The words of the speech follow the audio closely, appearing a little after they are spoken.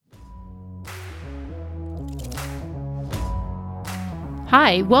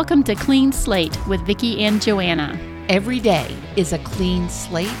Hi, welcome to Clean Slate with Vicki and Joanna. Every day is a clean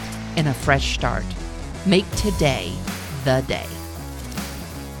slate and a fresh start. Make today the day.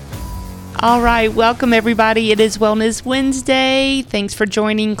 All right, welcome everybody. It is Wellness Wednesday. Thanks for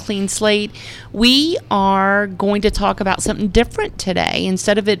joining Clean Slate. We are going to talk about something different today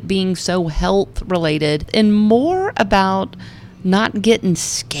instead of it being so health related and more about not getting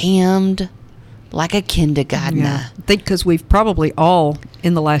scammed like a kindergartner. Yeah. I think because we've probably all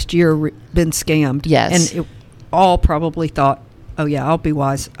in the last year been scammed. Yes. And all probably thought, oh yeah, I'll be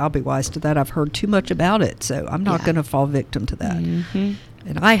wise to that. I've heard too much about it, so I'm not going to fall victim to that. Mm-hmm.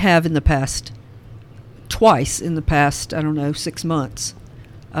 And I have twice in the past, 6 months,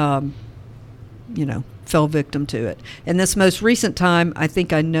 fell victim to it. And this most recent time, I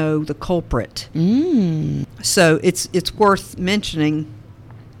think I know the culprit. So it's worth mentioning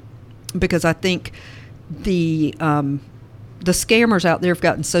because I think the scammers out there have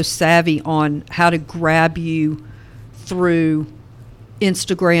gotten so savvy on how to grab you through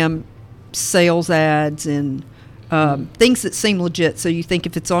Instagram sales ads and things that seem legit. So you think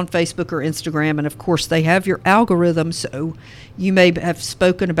if it's on Facebook or Instagram, and of course they have your algorithm, so you may have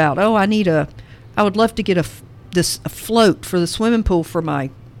spoken about, I would love to get a float for the swimming pool for my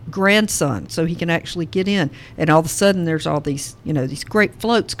grandson so he can actually get in. And all of a sudden there's all these, these great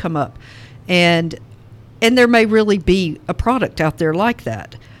floats come up. And there may really be a product out there like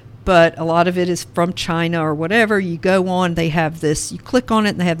that. But a lot of it is from China or whatever. You go on, they have this, you click on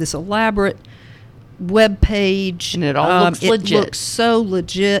it and they have this elaborate web page. And it all looks legit. It looks so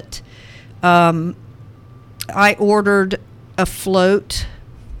legit. I ordered a float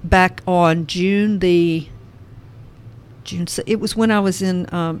back on it was when I was in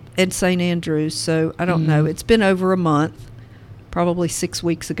St. Andrews, so I don't know. It's been over a month, probably 6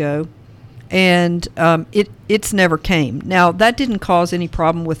 weeks ago, and it's never came. Now, that didn't cause any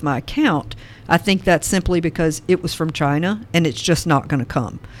problem with my account. I think that's simply because it was from China, and it's just not going to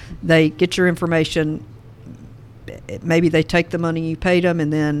come. They get your information, maybe they take the money you paid them,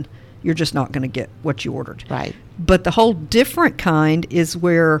 and then you're just not going to get what you ordered. Right. But the whole different kind is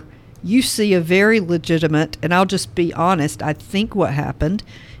where you see a very legitimate, and I'll just be honest, I think what happened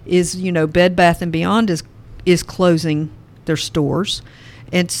is, Bed Bath & Beyond is closing their stores.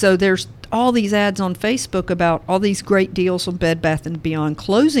 And so there's all these ads on Facebook about all these great deals on Bed Bath & Beyond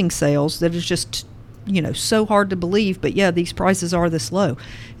closing sales that is just, so hard to believe. But yeah, these prices are this low.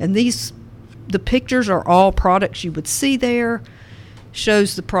 And the pictures are all products you would see there.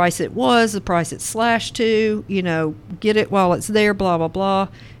 Shows the price it was, the price it's slashed to, get it while it's there, blah, blah, blah.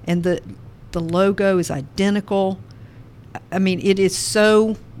 And the logo is identical. I mean, it is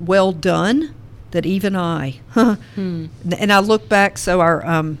so well done that even I, and I look back, so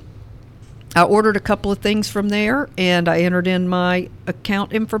I ordered a couple of things from there, and I entered in my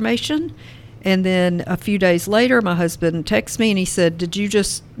account information. And then a few days later, my husband texted me, and he said, did you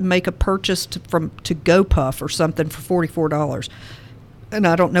just make a purchase to GoPuff or something for $44? And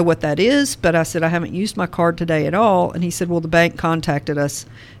I don't know what that is, but I said, I haven't used my card today at all. And he said, well, the bank contacted us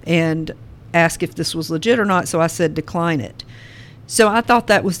and asked if this was legit or not. So I said, decline it. So I thought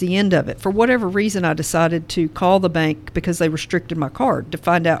that was the end of it. For whatever reason, I decided to call the bank because they restricted my card to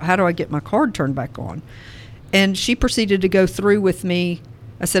find out how do I get my card turned back on. And she proceeded to go through with me.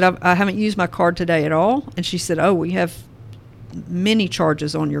 I said, I haven't used my card today at all. And she said, oh, we have many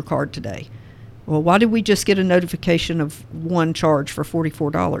charges on your card today. Well, why did we just get a notification of one charge for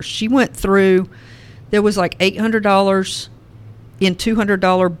 $44? She went through, there was like $800 in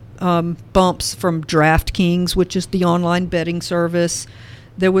 $200 bumps from DraftKings, which is the online betting service.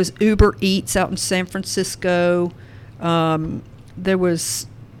 There was Uber Eats out in San Francisco. There was,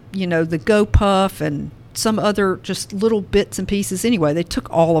 the GoPuff and some other just little bits and pieces. Anyway, they took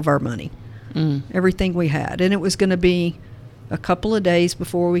all of our money, everything we had. And it was going to be a couple of days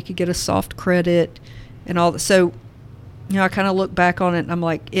before we could get a soft credit and all that. So, I kind of look back on it and I'm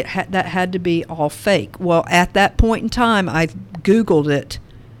like, that had to be all fake. Well, at that point in time, I Googled it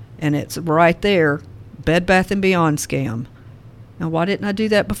and it's right there, Bed Bath & Beyond scam. Now, why didn't I do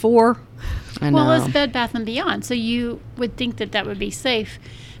that before? I know. Well, it's Bed Bath & Beyond, so you would think that would be safe.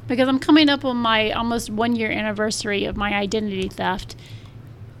 Because I'm coming up on my almost 1 year anniversary of my identity theft,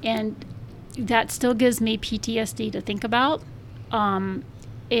 and that still gives me PTSD to think about.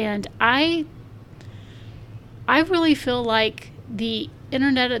 And I really feel like the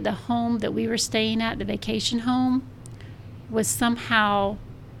internet at the home that we were staying at, the vacation home, was somehow,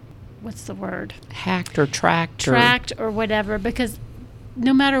 what's the word? Hacked or tracked. Tracked or whatever, because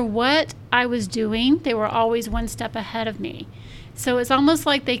no matter what I was doing, they were always one step ahead of me. So it's almost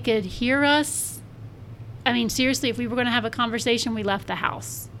like they could hear us I mean, seriously, if we were going to have a conversation, we left the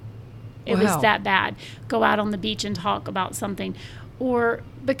house. It Wow. was that bad. Go out on the beach and talk about something. Or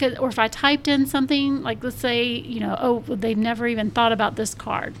if I typed in something, like let's say, well, they've never even thought about this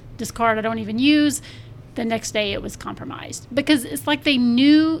card. This card I don't even use. The next day it was compromised. Because it's like they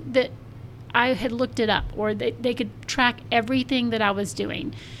knew that I had looked it up, or they could track everything that I was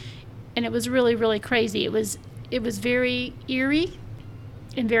doing. And it was really, really crazy. It was very eerie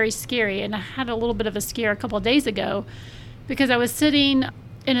and very scary. And I had a little bit of a scare a couple of days ago because I was sitting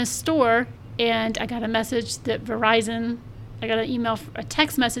in a store and I got a message that I got a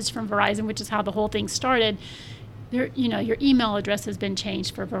text message from Verizon, which is how the whole thing started. Your email address has been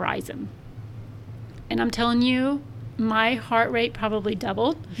changed for Verizon. And I'm telling you, my heart rate probably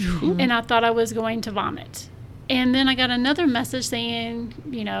doubled, and I thought I was going to vomit. And then I got another message saying,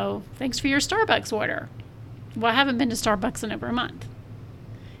 thanks for your Starbucks order. Well, I haven't been to Starbucks in over a month.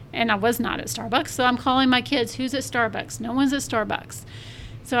 And I was not at Starbucks, so I'm calling my kids, who's at Starbucks? No one's at Starbucks.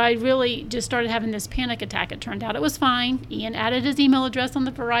 So I really just started having this panic attack. It turned out it was fine. Ian added his email address on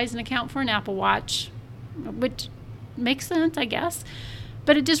the Verizon account for an Apple Watch, which makes sense, I guess.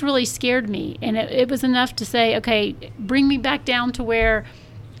 But it just really scared me. And it was enough to say, okay, bring me back down to where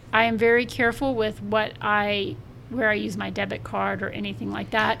I am very careful with where I use my debit card or anything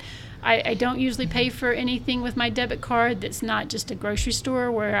like that. I don't usually pay for anything with my debit card that's not just a grocery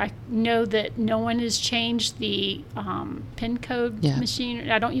store where I know that no one has changed the PIN code machine.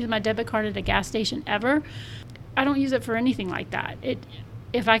 I don't use my debit card at a gas station ever. I don't use it for anything like that.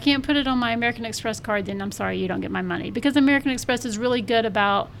 If I can't put it on my American Express card, then I'm sorry, you don't get my money. Because American Express is really good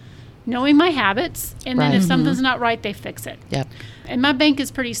about knowing my habits, and then if something's not right, they fix it. Yep. And my bank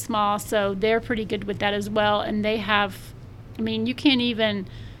is pretty small, so they're pretty good with that as well. And they have, you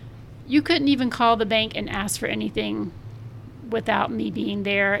couldn't even call the bank and ask for anything without me being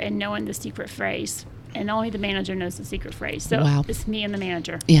there and knowing the secret phrase. And only the manager knows the secret phrase. So It's me and the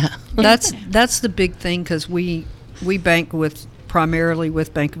manager. Yeah. That's the big thing, because we bank primarily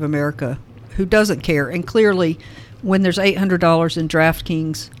with Bank of America, who doesn't care. And clearly, when there's $800 in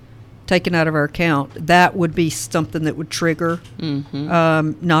DraftKings taken out of our account, that would be something that would trigger,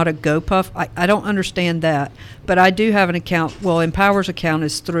 not a GoPuff. I don't understand that. But I do have an account. Well, Empower's account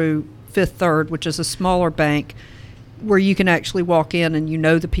is through Fifth Third, which is a smaller bank where you can actually walk in and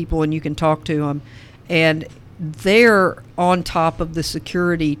the people and you can talk to them. And they're on top of the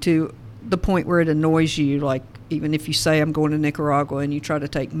security to the point where it annoys you. Like, even if you say, I'm going to Nicaragua, and you try to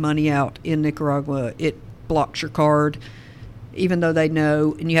take money out in Nicaragua, it blocks your card, even though they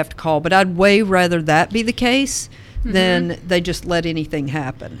know, and you have to call. But I'd way rather that be the case than they just let anything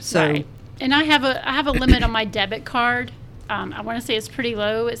happen. So, right. And I have a limit on my debit card. I want to say it's pretty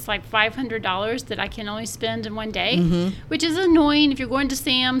low. It's like $500 that I can only spend in one day, which is annoying if you're going to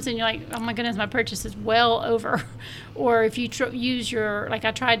Sam's and you're like, oh my goodness, my purchase is well over. Or if you use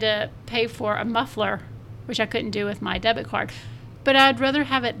I tried to pay for a muffler, which I couldn't do with my debit card. But I'd rather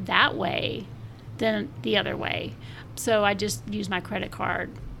have it that way than the other way. So I just use my credit card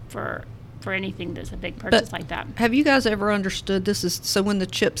for anything that's a big purchase like that. Have you guys ever understood this? So when the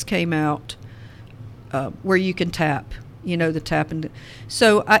chips came out, where you can tap, the tap and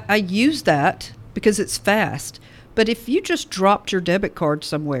so I use that because it's fast. But if you just dropped your debit card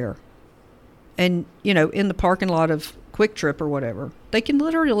somewhere, and in the parking lot of Quick Trip or whatever, they can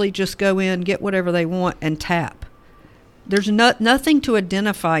literally just go in, get whatever they want, and tap. There's nothing to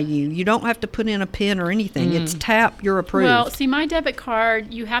identify you. You don't have to put in a PIN or anything. It's tap, you're approved. Well, see, my debit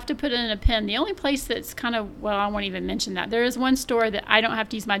card, you have to put in a PIN. The only place that's I won't even mention that. There is one store that I don't have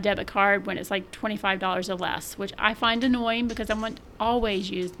to use my debit card when it's like $25 or less, which I find annoying because I want to always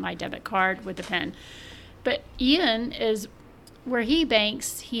use my debit card with a PIN. But Ian is where he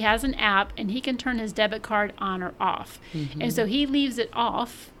banks, he has an app, and he can turn his debit card on or off. And so he leaves it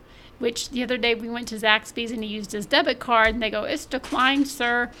off, which the other day we went to Zaxby's and he used his debit card and they go, it's declined,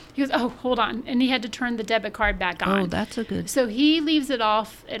 sir. He goes, oh, hold on. And he had to turn the debit card back on. Oh, that's a good. So he leaves it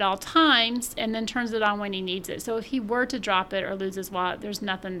off at all times and then turns it on when he needs it. So if he were to drop it or lose his wallet, there's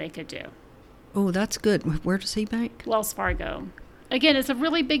nothing they could do. Oh, that's good. Where does he bank? Wells Fargo. Again, it's a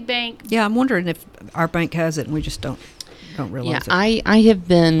really big bank. Yeah, I'm wondering if our bank has it and we just don't realize it. I have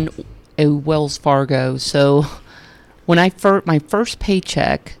been a Wells Fargo. So when my first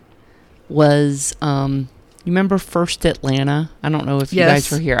paycheck was, you remember First Atlanta? I don't know if you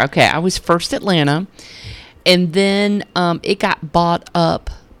guys were here. Okay, I was First Atlanta, and then it got bought up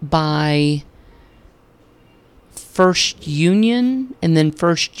by First Union, and then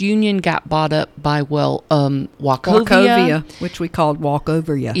First Union got bought up by Wachovia, which we called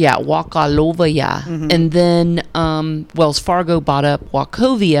Walkover. Yeah, Walk all over ya. And then Wells Fargo bought up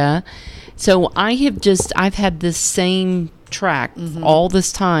Wachovia. So I've had this same track all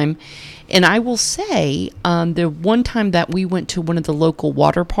this time. And I will say, the one time that we went to one of the local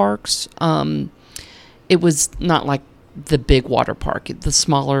water parks, it was not like the big water park, the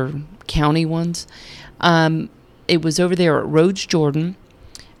smaller county ones. It was over there at Rhodes Jordan.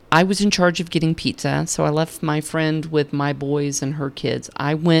 I was in charge of getting pizza, so I left my friend with my boys and her kids.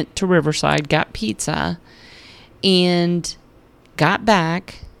 I went to Riverside, got pizza, and got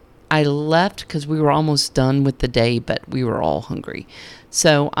back. I left because we were almost done with the day, but we were all hungry.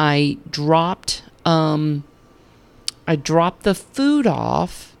 So I dropped the food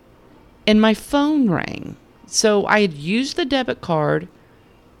off, and my phone rang. So I had used the debit card,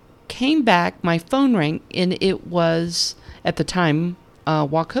 came back, my phone rang, and it was, at the time,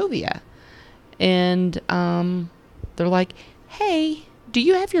 Wachovia. And they're like, hey, do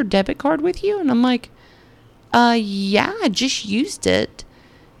you have your debit card with you? And I'm like, yeah, I just used it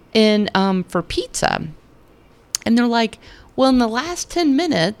for pizza. And they're like, well, in the last 10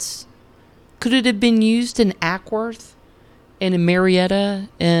 minutes, could it have been used in Ackworth and in Marietta?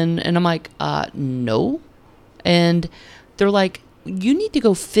 And I'm like, no. And they're like, you need to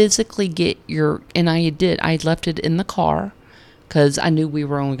go physically get and I did. I left it in the car because I knew we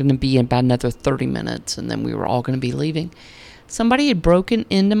were only going to be in about another 30 minutes and then we were all going to be leaving. Somebody had broken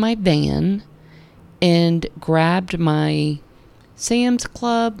into my van and grabbed my Sam's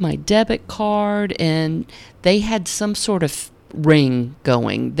Club, my debit card, and they had some sort of ring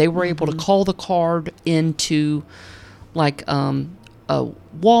going. They were able to call the card into like a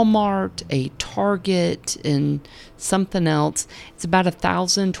Walmart, a Target, and something else. It's about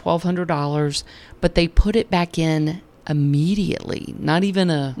 $1,200, but they put it back in immediately. Not even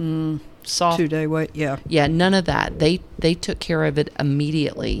a soft 2-day wait. Yeah, none of that. They took care of it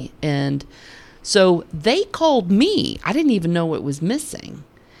immediately, and so they called me. I didn't even know it was missing,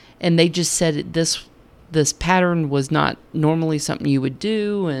 and they just said this pattern was not normally something you would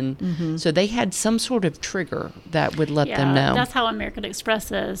do, and so they had some sort of trigger that would let them know. That's how American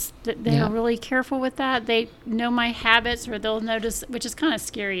Express is. They're really careful with that. They know my habits, or they'll notice, which is kind of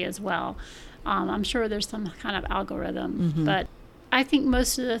scary as well. I'm sure there's some kind of algorithm, but I think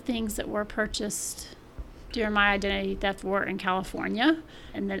most of the things that were purchased during my identity theft were in California,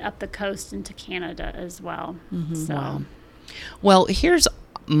 and then up the coast into Canada as well. So, wow. Well, here's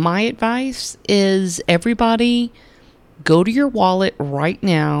my advice is everybody go to your wallet right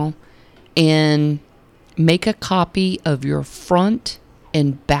now and make a copy of your front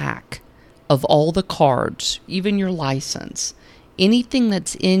and back of all the cards, even your license. Anything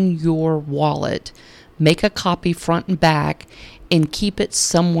that's in your wallet, make a copy front and back and keep it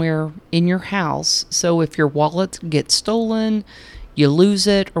somewhere in your house. So if your wallet gets stolen, you lose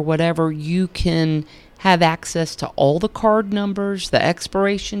it or whatever, you can have access to all the card numbers, the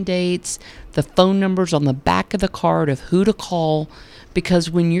expiration dates, the phone numbers on the back of the card of who to call. Because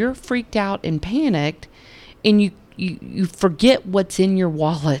when you're freaked out and panicked and you forget what's in your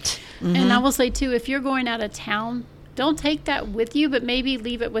wallet. And I will say too, if you're going out of town, don't take that with you, but maybe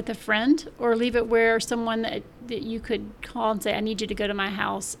leave it with a friend, or leave it where someone that you could call and say, I need you to go to my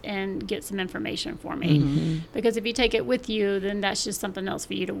house and get some information for me. Because if you take it with you, then that's just something else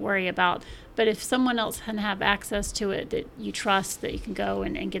for you to worry about. But if someone else can have access to it that you trust, that you can go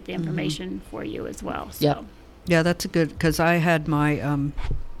and get the information for you as well. So. Yeah, that's a good, because I had my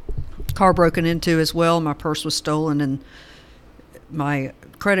car broken into as well. My purse was stolen and my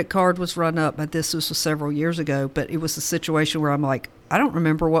credit card was run up. But this was several years ago, but it was a situation where I'm like, I don't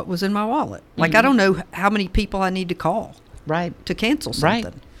remember what was in my wallet. Like, I don't know how many people I need to call to cancel something.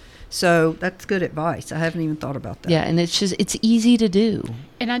 Right. So that's good advice. I haven't even thought about that. Yeah, and it's easy to do.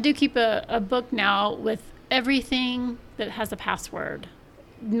 And I do keep a book now with everything that has a password.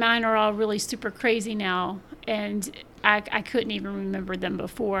 Mine are all really super crazy now, and I couldn't even remember them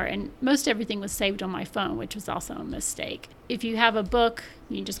before. And most everything was saved on my phone, which was also a mistake. If you have a book,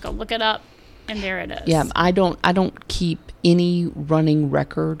 you can just go look it up, and there it is. Yeah, I don't keep any running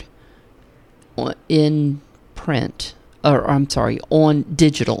record in print. Or I'm sorry, on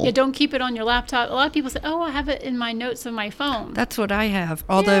digital. Yeah, don't keep it on your laptop. A lot of people say, oh, I have it in my notes on my phone. That's what I have.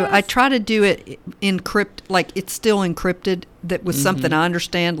 Although I try to do it like it's still encrypted, that was something I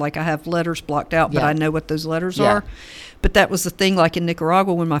understand. Like I have letters blocked out, but I know what those letters are. But that was the thing, like in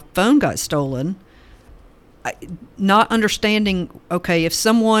Nicaragua, when my phone got stolen, not understanding, okay, if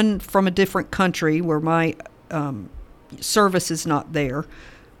someone from a different country where my service is not there,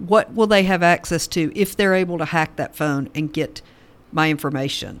 what will they have access to if they're able to hack that phone and get my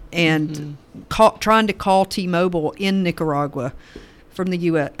information? And trying to call T-Mobile in Nicaragua from the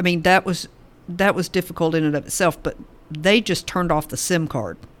U.S., I mean, that was difficult in and of itself, but they just turned off the SIM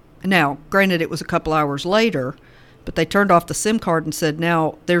card. Now, granted, it was a couple hours later, but they turned off the SIM card and said,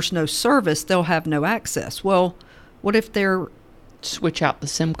 now there's no service, they'll have no access. Well, what if they're... Switch out the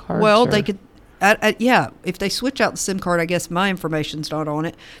SIM card? Well, they could... yeah, if they switch out the SIM card, I guess my information's not on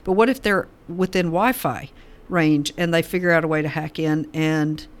it. But what if they're within Wi-Fi range and they figure out a way to hack in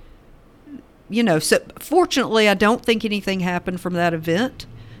and... so fortunately, I don't think anything happened from that event.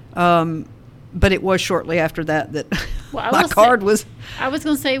 But it was shortly after that my card was... I was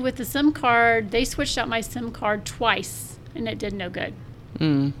going to say, with the SIM card, they switched out my SIM card twice, and it did no good.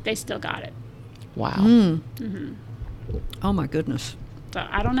 They still got it. Wow. Mm-hmm. Oh, my goodness. So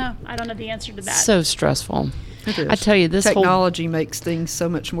I don't know. I don't know the answer to that. So stressful. It is. I tell you, this technology makes things so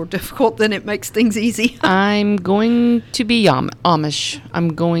much more difficult than it makes things easy. I'm going to be Amish.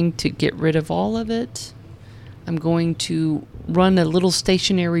 I'm going to get rid of all of it. I'm going to run a little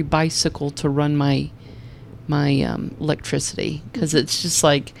stationary bicycle to run my electricity, because it's just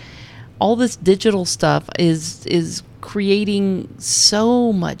like all this digital stuff is creating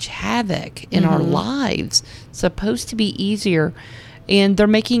so much havoc in our lives. It's supposed to be easier, and they're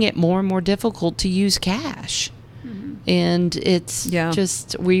making it more and more difficult to use cash. And it's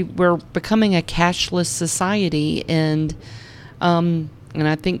just we're becoming a cashless society, and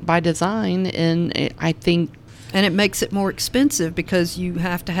I think by design, and I think. And it makes it more expensive because you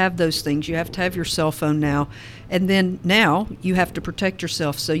have to have those things. You have to have your cell phone now. And then now you have to protect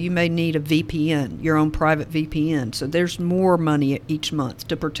yourself. So you may need a VPN, your own private VPN. So there's more money each month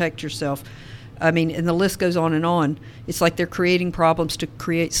to protect yourself. I mean, and the list goes on and on. It's like they're creating problems to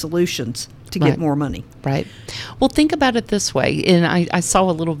create solutions to get more money. Right. Well, think about it this way. And I saw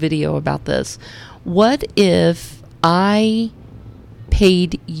a little video about this. What if I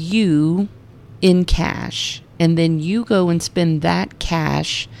paid you in cash, and then you go and spend that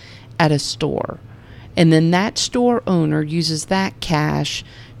cash at a store, and then that store owner uses that cash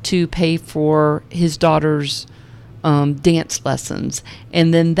to pay for his daughter's dance lessons,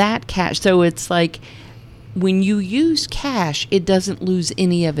 and then that cash, so it's like when you use cash, it doesn't lose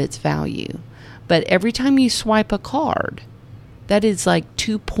any of its value. But every time you swipe a card, that is like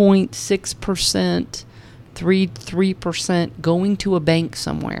 2.6%, 3% going to a bank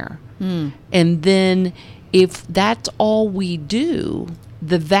somewhere. And then if that's all we do,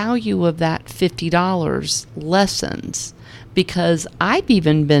 the value of that $50 lessens, because I've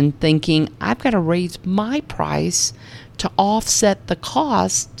even been thinking I've got to raise my price to offset the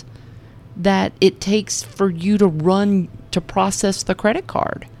cost that it takes for you to process the credit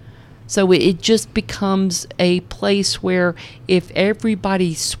card. So it just becomes a place where if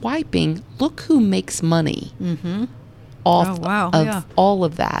everybody's swiping, look who makes money off of all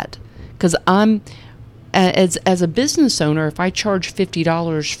of that. Because I'm, as a business owner, if I charge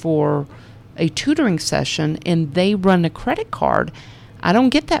 $50 for a tutoring session and they run a credit card, I don't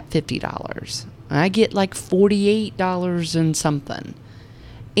get that $50. I get like $48 and something.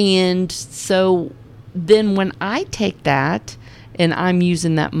 And so then when I take that and I'm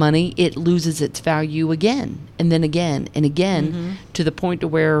using that money, it loses its value again and then again and again, to the point to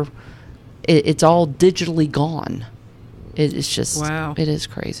where it's all digitally gone. It's just, it is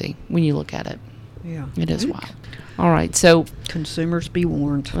crazy when you look at it. Yeah. It is wild. All right. So consumers be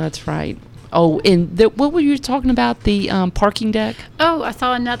warned. That's right. Oh, and what were you talking about? The parking deck? Oh, I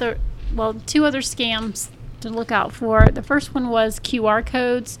saw two other scams to look out for. The first one was QR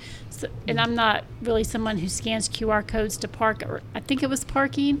codes. So, and I'm not really someone who scans QR codes to park, or I think it was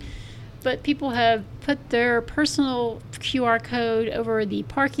parking. But people have put their personal QR code over the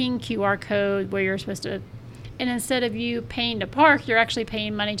parking QR code where you're supposed to. And instead of you paying to park, you're actually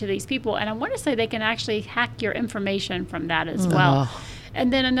paying money to these people. And I want to say they can actually hack your information from that as well.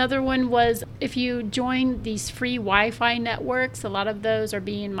 And then another one was if you join these free Wi-Fi networks, a lot of those are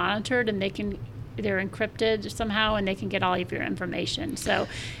being monitored, and they're encrypted somehow, and they can get all of your information. So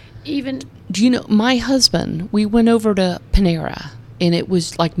even... Do you know, my husband, we went over to Panera, and it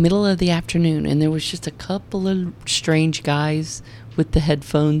was like middle of the afternoon, and there was just a couple of strange guys with the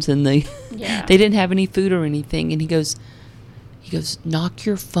headphones, and they didn't have any food or anything. And he goes, knock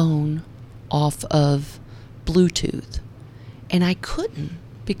your phone off of Bluetooth. And I couldn't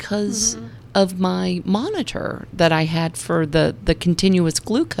because of my monitor that I had for the continuous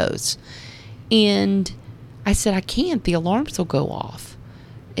glucose. And I said, I can't. The alarms will go off.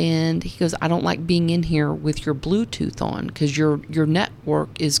 And he goes, I don't like being in here with your Bluetooth on because your network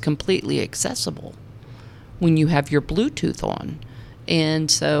is completely accessible when you have your Bluetooth on. And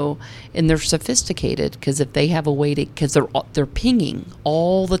so, and they're sophisticated because if they have a way to, because they're pinging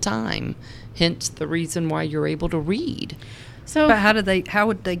all the time, hence the reason why you're able to read. So, but how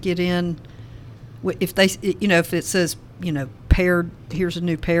would they get in if they, if it says paired. Here's a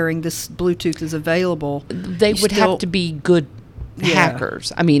new pairing. This Bluetooth is available. They would have to be good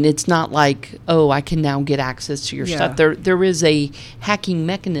hackers. I mean, it's not like, I can now get access to your stuff. There is a hacking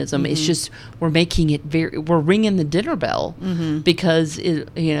mechanism. It's just we're making it we're ringing the dinner bell because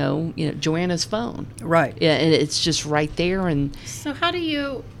Joanna's phone, right? Yeah, and it's just right there. And so how do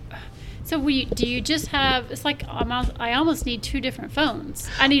you? So do you just have? It's like I almost need two different phones.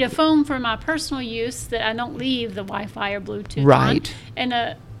 I need a phone for my personal use that I don't leave the Wi-Fi or Bluetooth on, and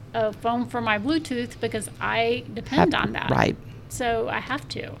a phone for my Bluetooth because I depend on that. Right. So I have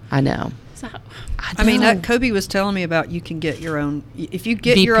to. I know. So, I mean, Kobe was telling me about you can get your own. If you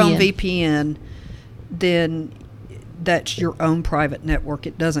get your own VPN, then that's your own private network.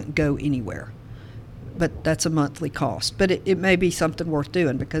 It doesn't go anywhere. But that's a monthly cost. But it may be something worth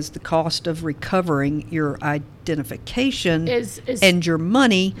doing because the cost of recovering your identification and your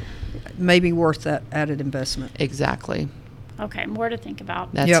money may be worth that added investment. Exactly. Okay, more to think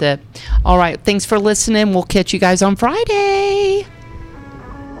about. That's it. All right. Thanks for listening. We'll catch you guys on Friday.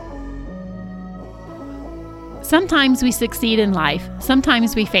 Sometimes we succeed in life.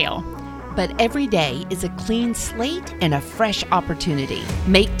 Sometimes we fail. But every day is a clean slate and a fresh opportunity.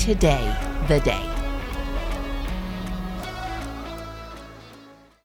 Make today the day.